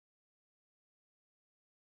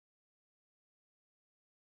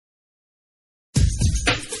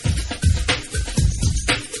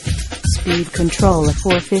Speed control of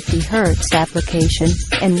 450 Hz application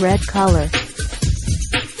in red color.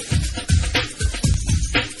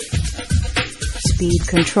 Speed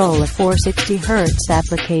control of 460 Hz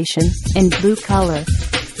application in blue color.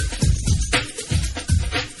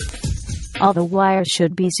 All the wires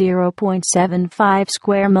should be 0.75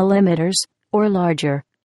 square millimeters or larger.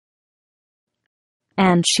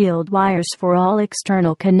 And shield wires for all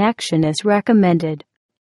external connection is recommended.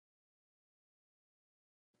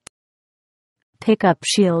 Pickup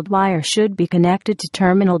shield wire should be connected to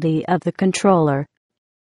terminal D of the controller.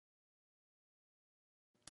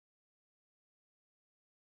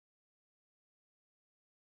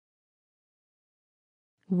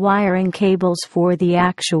 Wiring cables for the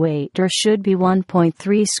actuator should be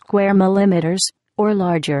 1.3 square millimeters or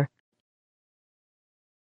larger.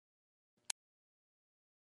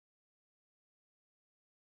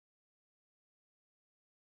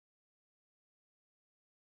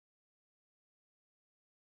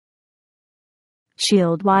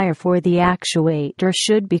 Shield wire for the actuator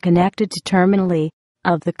should be connected to terminal E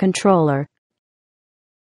of the controller.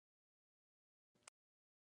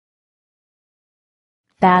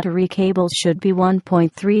 Battery cables should be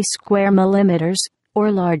 1.3 square millimeters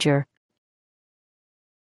or larger.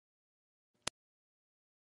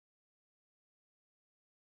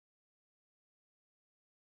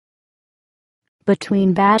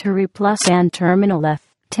 Between battery plus and terminal F,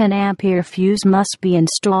 10 ampere fuse must be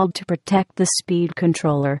installed to protect the speed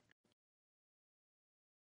controller.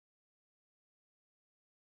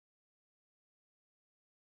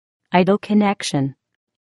 Idle connection.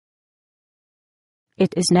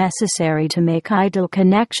 It is necessary to make idle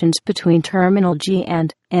connections between terminal G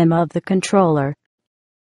and M of the controller.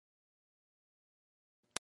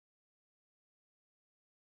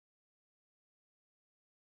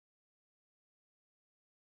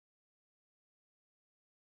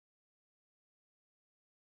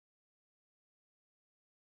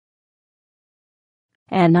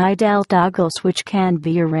 An idle toggle switch can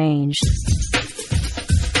be arranged.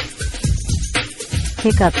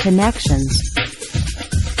 Pickup connections.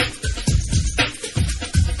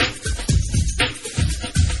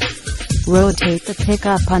 Rotate the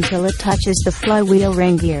pickup until it touches the flywheel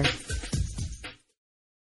ring gear.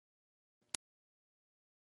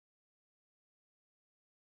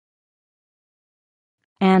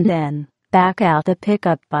 And then, back out the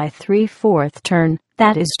pickup by 3/4 turn,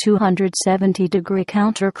 that is 270°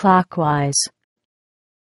 counterclockwise.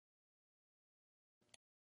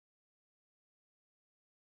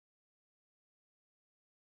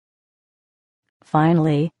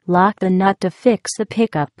 Finally, lock the nut to fix the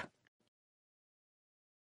pickup.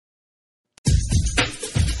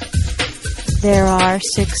 There are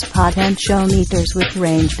 6 potentiometers with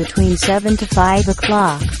range between 7 to 5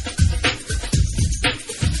 o'clock.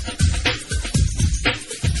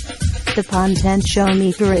 The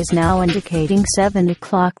potentiometer is now indicating 7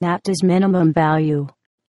 o'clock, that is minimum value.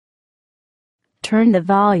 Turn the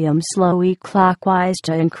volume slowly clockwise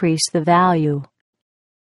to increase the value.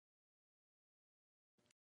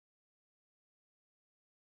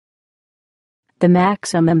 The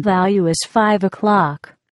maximum value is 5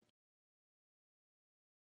 o'clock.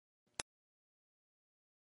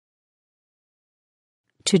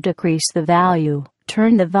 To decrease the value,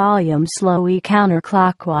 turn the volume slowly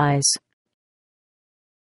counterclockwise.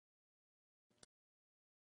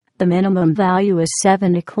 The minimum value is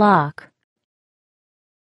 7 o'clock.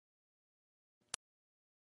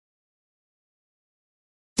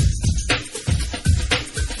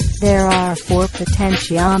 There are 4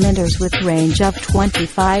 potentiometers with range of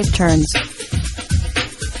 25 turns.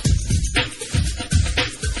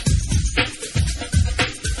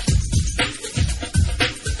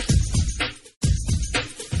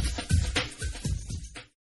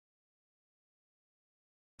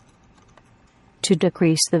 To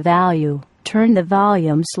decrease the value, turn the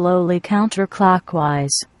volume slowly counterclockwise.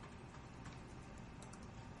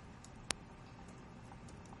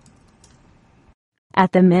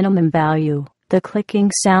 At the minimum value, the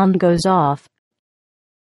clicking sound goes off.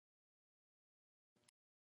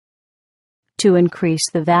 To increase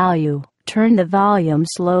the value, turn the volume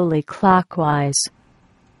slowly clockwise.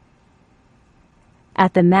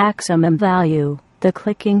 At the maximum value, the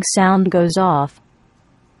clicking sound goes off.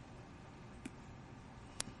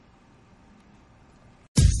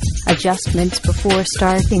 Adjustments before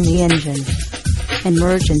starting the engine.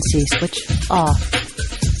 Emergency switch off.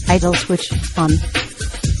 Idle switch on.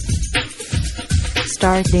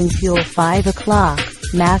 Starting fuel 5 o'clock,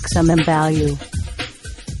 maximum value.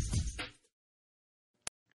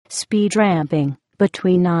 Speed ramping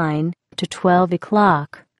between 9 to 12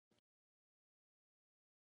 o'clock.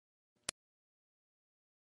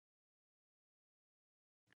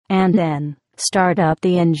 and then start up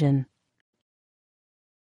the engine.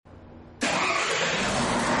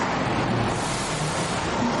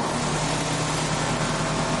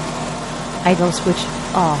 Idle switch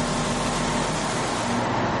off.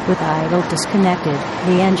 With idle disconnected,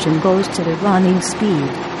 the engine goes to the running speed.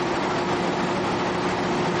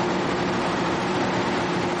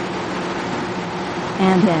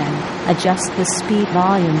 And then adjust the speed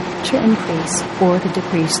volume to increase or to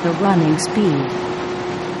decrease the running speed.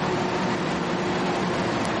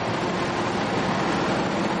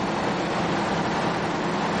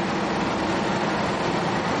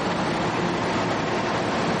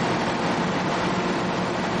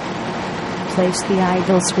 Place the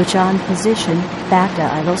idle switch on position, back to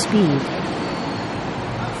idle speed.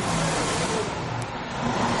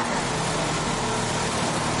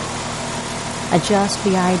 Adjust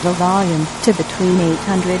the idle volume to between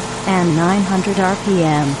 800 and 900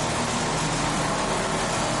 RPM.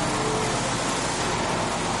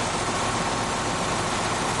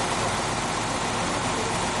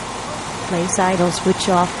 Place idle switch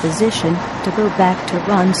off position to go back to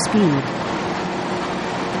run speed.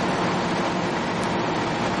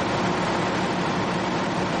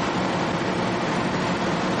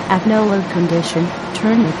 At no load condition,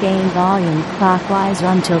 turn the gain volume clockwise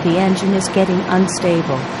until the engine is getting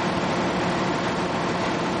unstable.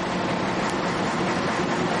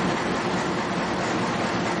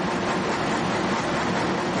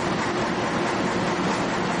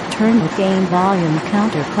 Turn the gain volume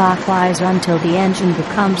counterclockwise until the engine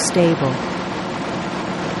becomes stable.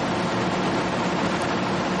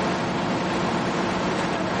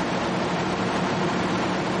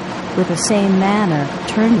 With the same manner,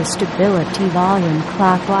 turn the stability volume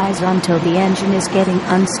clockwise until the engine is getting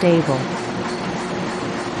unstable.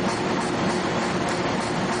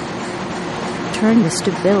 Turn the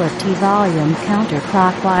stability volume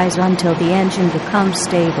counterclockwise until the engine becomes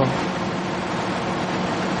stable.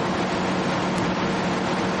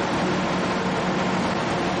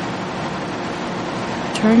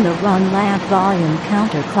 Turn the run lamp volume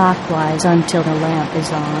counterclockwise until the lamp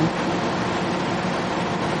is on.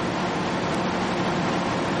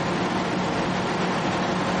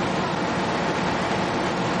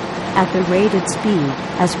 At the rated speed,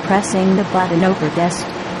 as pressing the button over desk,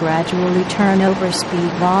 gradually turn over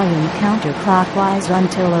speed volume counterclockwise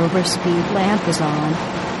until over speed lamp is on.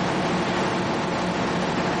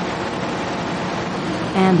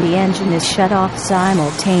 And the engine is shut off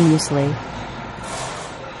simultaneously.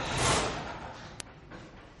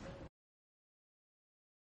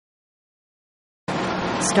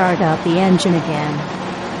 Start up the engine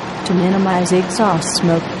again. To minimize exhaust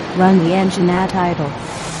smoke, run the engine at idle.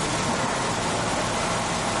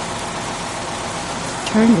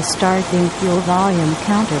 Turn the starting fuel volume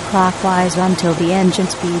counterclockwise until the engine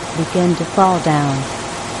speed begins to fall down.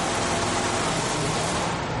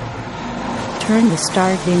 Turn the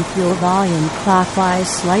starting fuel volume clockwise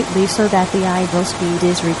slightly so that the idle speed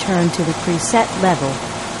is returned to the preset level.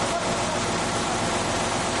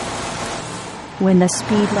 When the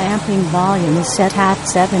speed lamping volume is set at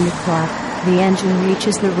 7 o'clock, the engine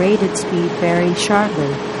reaches the rated speed very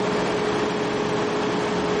sharply.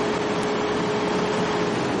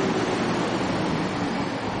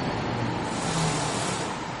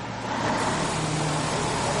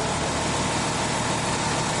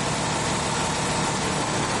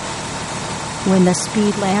 When the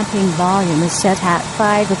speed lamping volume is set at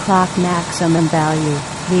 5 o'clock maximum value,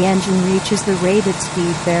 the engine reaches the rated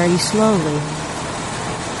speed very slowly.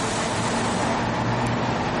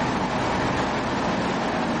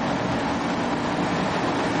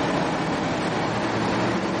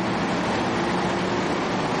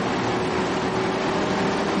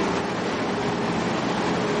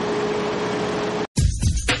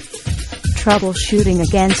 Troubleshooting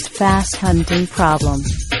against fast hunting problem.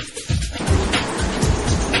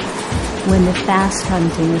 When the fast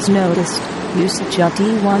hunting is noticed, usage of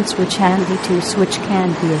D1 switch and D2 switch can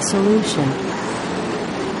be a solution.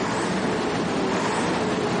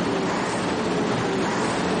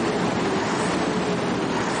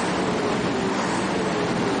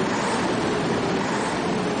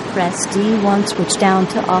 Press D1 switch down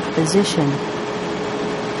to off position.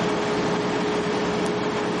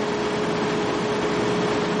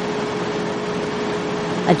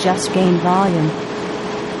 Adjust gain volume.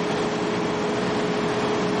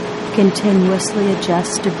 Continuously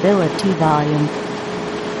adjust stability volume.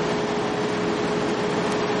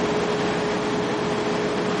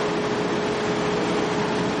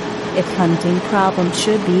 If hunting problem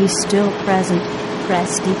should be still present,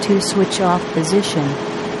 press D2 switch off position.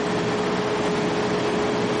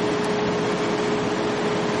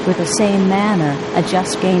 With the same manner,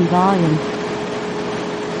 adjust gain volume.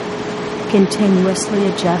 Continuously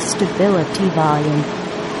adjust stability volume.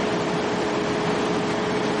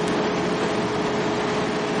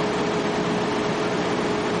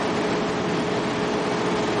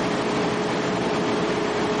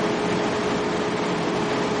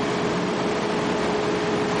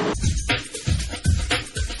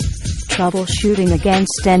 Troubleshooting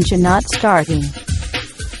against engine not starting.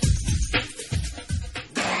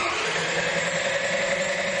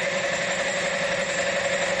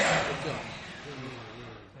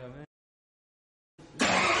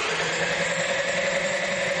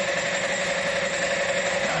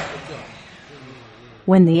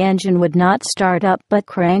 When the engine would not start up but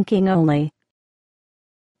cranking only.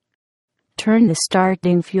 Turn the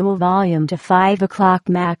starting fuel volume to 5 o'clock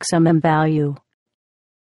maximum value.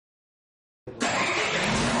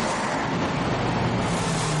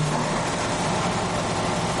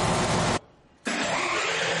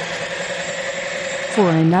 For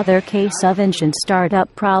another case of engine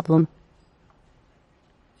startup problem,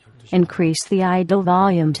 increase the idle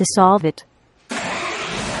volume to solve it.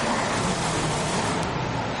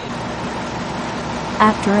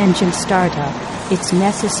 After engine startup, it's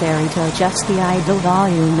necessary to adjust the idle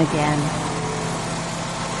volume again.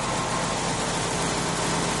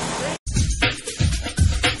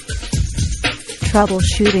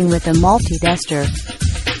 Troubleshooting with a multi-tester.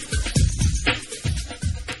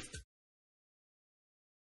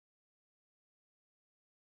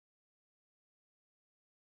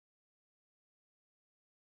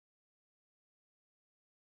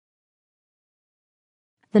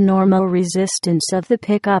 The normal resistance of the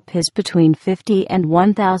pickup is between 50 and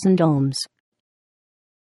 1000 ohms.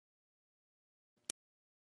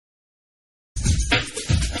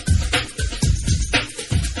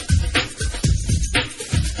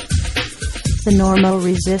 The normal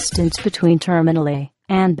resistance between terminal A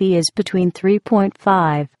and B is between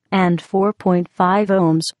 3.5 and 4.5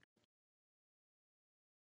 ohms.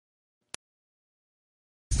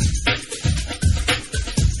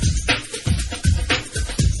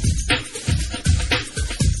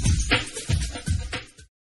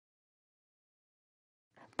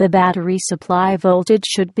 The battery supply voltage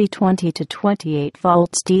should be 20 to 28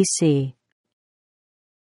 volts DC.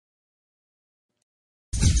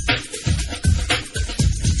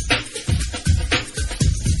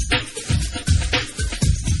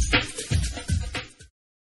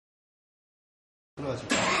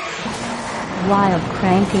 While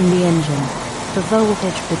cranking the engine, the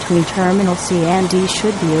voltage between terminal C and D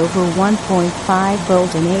should be over 1.5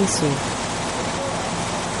 volt in AC.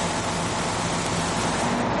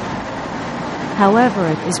 However,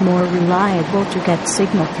 it is more reliable to get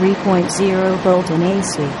signal 3.0 volt in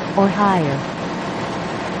AC or higher.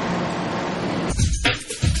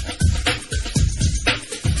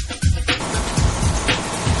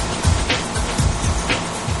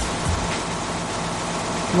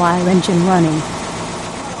 While engine running,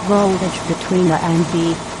 voltage between A and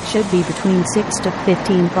B should be between 6 to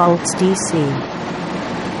 15 volts DC.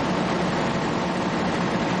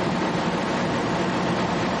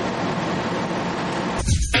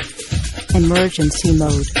 Emergency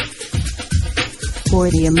mode. For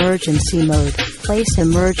the emergency mode, place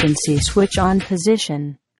emergency switch on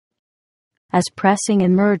position. As pressing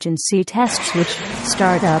emergency test switch,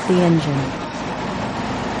 start up the engine.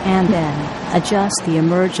 And then, adjust the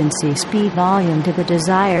emergency speed volume to the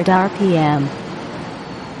desired RPM.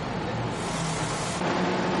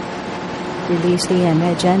 Release the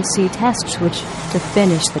emergency test switch to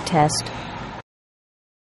finish the test.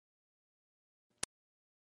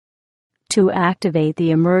 To activate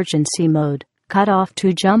the emergency mode, cut off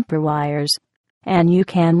 2 jumper wires, and you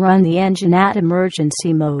can run the engine at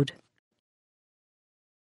emergency mode.